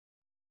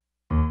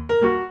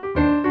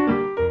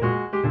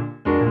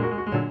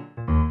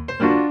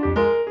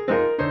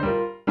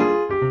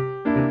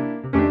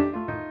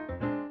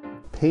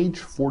page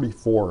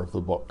 44 of the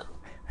book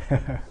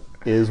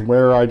is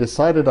where I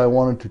decided I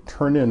wanted to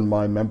turn in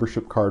my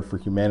membership card for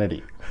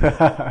humanity.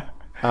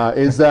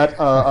 Is that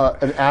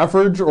an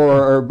average,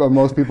 or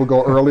most people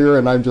go earlier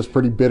and I'm just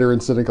pretty bitter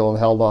and cynical and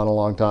held on a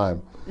long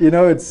time? You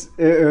know, it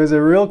was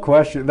a real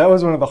question. That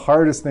was one of the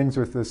hardest things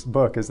with this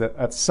book, is that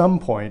at some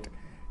point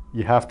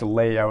you have to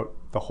lay out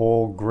the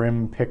whole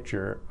grim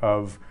picture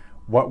of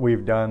what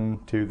we've done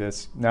to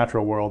this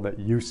natural world that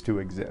used to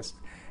exist.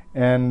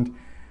 And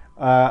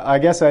I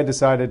guess I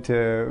decided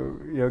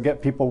to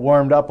get people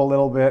warmed up a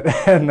little bit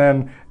and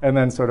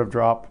then sort of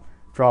drop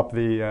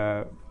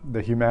the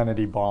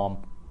humanity bomb.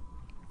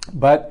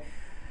 But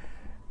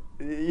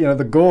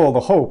the goal, the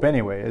hope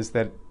anyway, is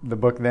that the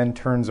book then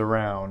turns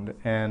around,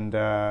 and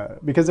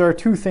because there are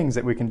two things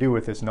that we can do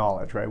with this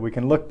knowledge, right? We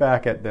can look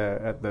back at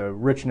the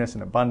richness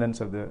and abundance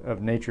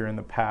of nature in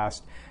the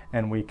past,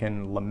 and we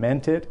can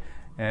lament it,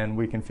 and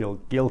we can feel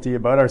guilty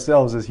about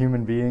ourselves as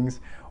human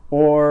beings,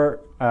 or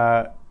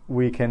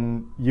we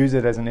can use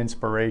it as an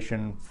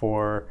inspiration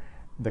for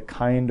the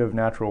kind of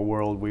natural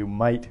world we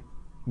might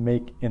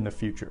make in the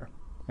future.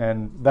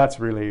 And that's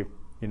really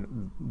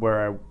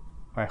where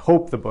I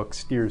hope the book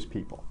steers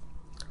people.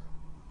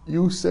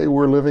 You say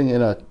we're living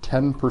in a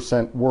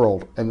 10%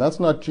 world, and that's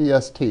not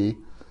GST.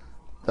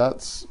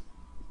 That's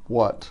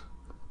what?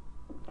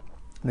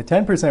 The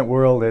 10%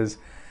 world is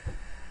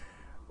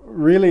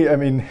really,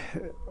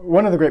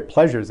 one of the great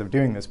pleasures of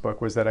doing this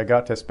book was that I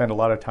got to spend a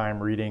lot of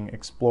time reading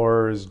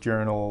explorers'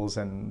 journals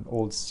and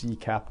old sea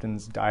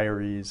captains'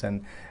 diaries,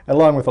 and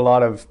along with a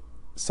lot of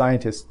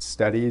scientists'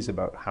 studies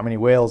about how many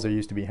whales there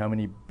used to be, how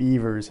many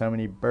beavers, how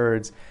many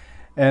birds.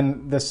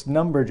 And this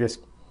number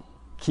just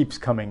keeps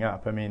coming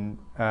up.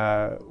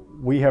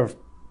 We have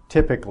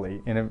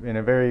typically, in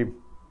a very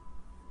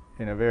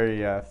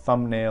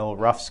thumbnail,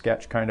 rough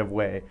sketch kind of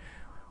way,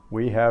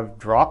 we have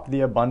dropped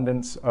the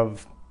abundance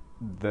of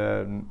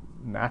the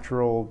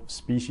natural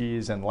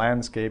species and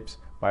landscapes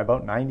by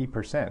about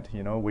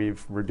 90%.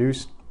 We've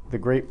reduced the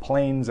Great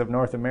Plains of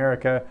North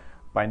America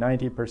by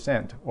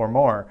 90% or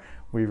more.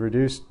 We've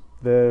reduced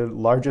the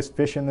largest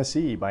fish in the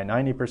sea by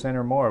 90%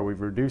 or more. We've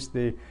reduced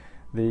the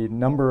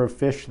number of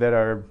fish that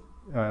are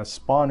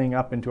spawning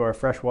up into our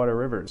freshwater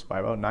rivers by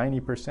about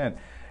 90%.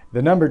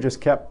 The number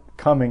just kept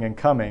coming and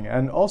coming.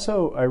 And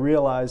also I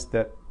realized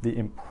that the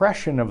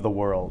impression of the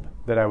world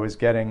that I was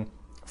getting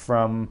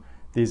from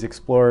these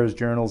explorers'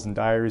 journals and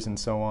diaries and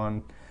so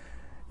on,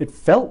 it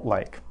felt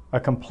like a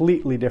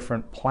completely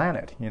different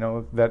planet,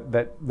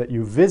 that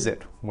you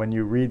visit when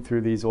you read through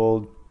these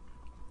old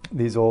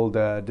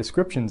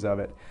descriptions of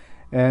it.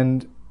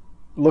 And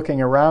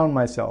looking around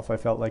myself, I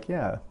felt like,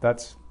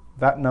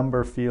 that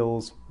number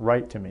feels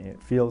right to me.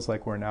 It feels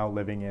like we're now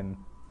living in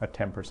a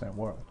 10%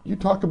 world. You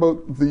talked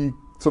about the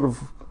sort of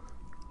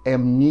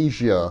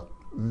amnesia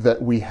that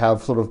we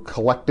have sort of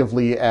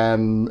collectively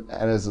and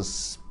as a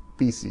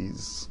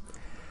species.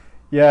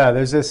 Yeah,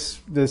 there's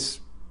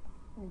this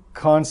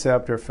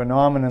concept or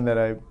phenomenon that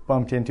I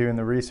bumped into in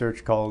the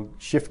research called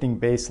shifting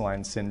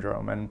baseline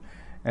syndrome,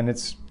 and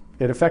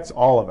it affects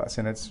all of us,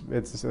 and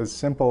it's as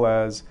simple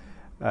as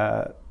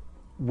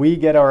we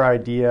get our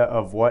idea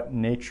of what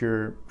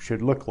nature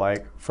should look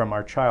like from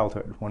our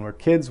childhood. When we're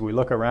kids, we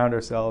look around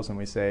ourselves and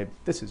we say,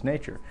 this is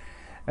nature.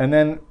 And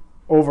then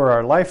over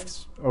our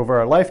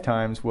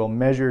lifetimes, we'll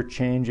measure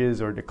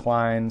changes or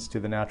declines to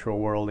the natural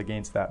world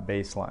against that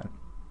baseline.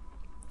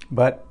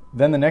 But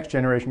then the next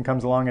generation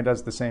comes along and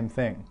does the same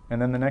thing.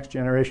 And then the next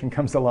generation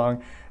comes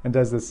along and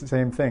does the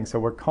same thing. So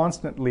we're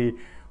constantly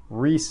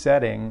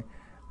resetting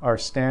our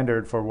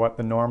standard for what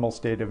the normal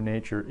state of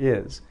nature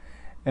is.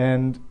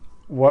 And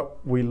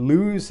what we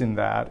lose in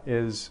that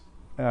is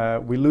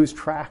we lose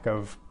track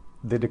of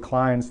the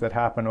declines that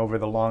happen over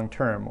the long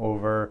term,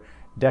 over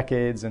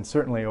decades and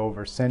certainly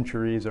over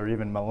centuries or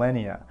even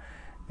millennia.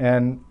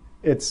 And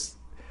it's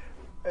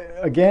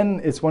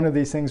one of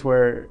these things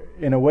where,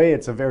 in a way,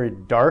 it's a very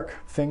dark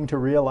thing to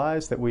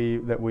realize that we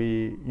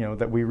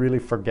really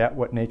forget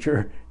what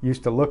nature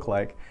used to look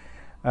like.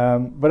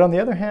 But on the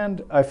other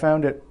hand, I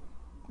found it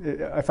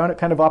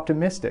kind of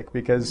optimistic,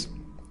 because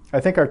I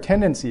think our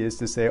tendency is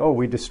to say, oh,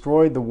 we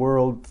destroyed the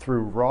world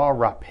through raw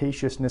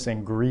rapaciousness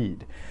and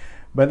greed.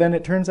 But then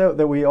it turns out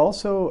that we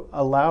also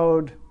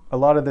allowed a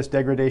lot of this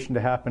degradation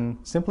to happen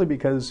simply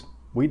because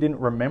we didn't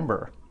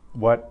remember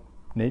what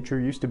nature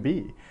used to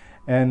be.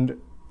 And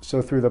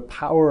so through the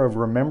power of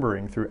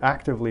remembering, through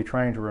actively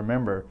trying to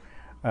remember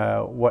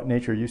what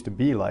nature used to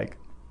be like,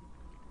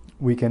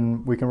 we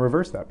can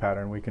reverse that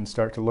pattern. We can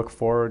start to look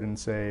forward and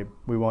say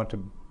we want to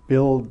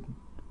build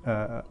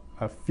a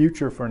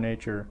future for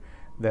nature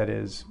that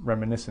is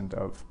reminiscent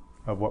of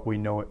what we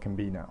know it can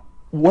be now.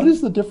 What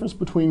is the difference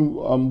between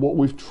what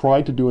we've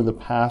tried to do in the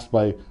past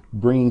by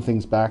bringing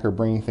things back or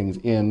bringing things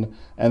in,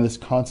 and this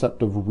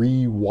concept of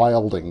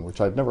rewilding,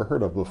 which I've never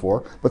heard of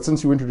before, but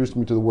since you introduced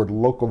me to the word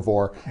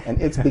locavore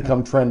and it's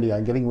become trendy,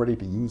 I'm getting ready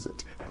to use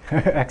it.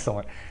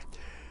 Excellent.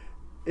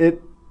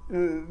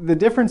 The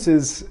difference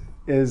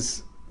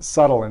is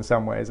subtle in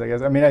some ways, I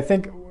guess. I mean, I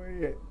think,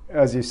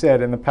 as you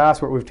said, in the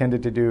past what we've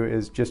tended to do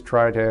is just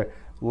try to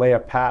lay a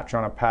patch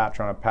on a patch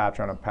on a patch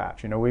on a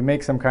patch. We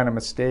make some kind of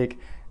mistake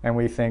and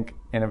we think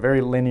in a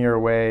very linear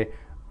way,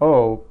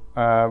 oh,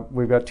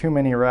 we've got too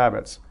many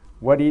rabbits.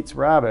 What eats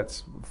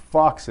rabbits?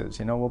 Foxes.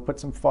 We'll put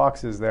some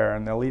foxes there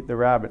and they'll eat the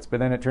rabbits. But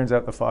then it turns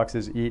out the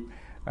foxes eat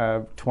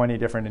 20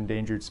 different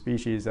endangered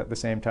species at the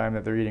same time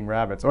that they're eating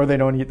rabbits, or they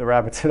don't eat the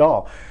rabbits at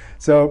all.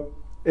 So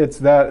it's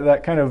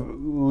that kind of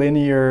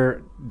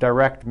linear,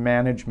 direct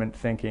management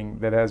thinking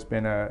that has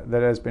been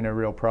a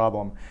real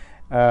problem.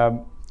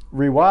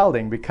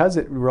 Rewilding, because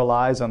it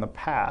relies on the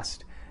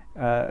past,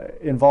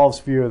 involves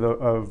few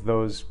of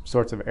those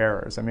sorts of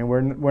errors. I mean,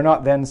 we're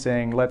not then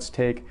saying let's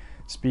take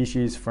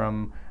species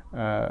from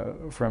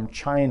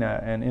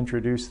China and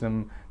introduce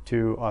them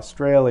to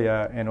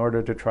Australia in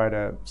order to try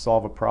to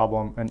solve a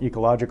problem, an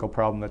ecological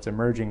problem that's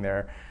emerging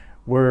there.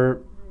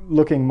 We're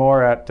looking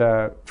more at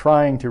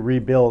trying to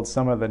rebuild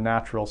some of the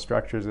natural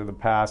structures of the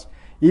past.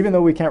 Even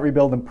though we can't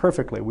rebuild them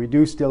perfectly, we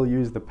do still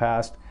use the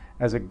past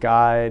as a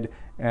guide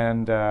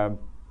and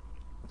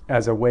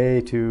as a way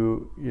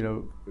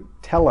to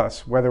tell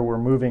us whether we're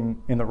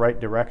moving in the right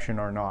direction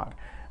or not.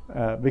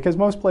 Because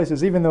most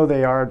places, even though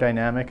they are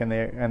dynamic and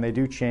they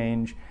do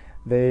change,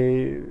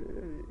 they,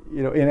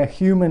 in a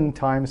human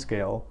time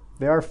scale,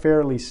 they are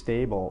fairly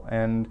stable,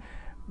 and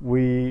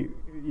we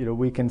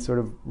can sort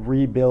of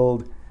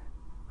rebuild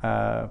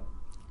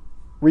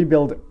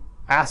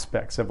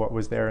aspects of what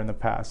was there in the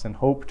past and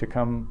hope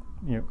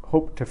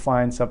to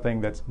find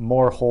something that's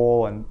more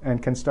whole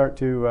and can start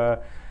to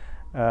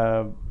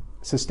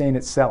sustain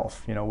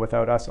itself,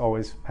 without us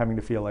always having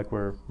to feel like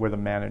we're the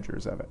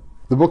managers of it.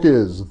 The book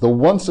is The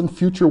Once and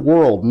Future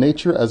World,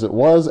 Nature as It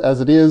Was,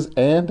 as It Is,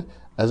 and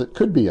as It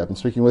Could Be. I've been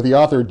speaking with the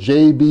author,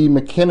 J.B.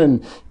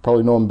 MacKinnon. You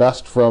probably know him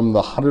best from The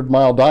 100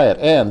 Mile Diet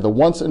and The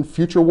Once and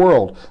Future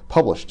World,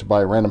 published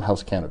by Random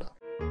House Canada.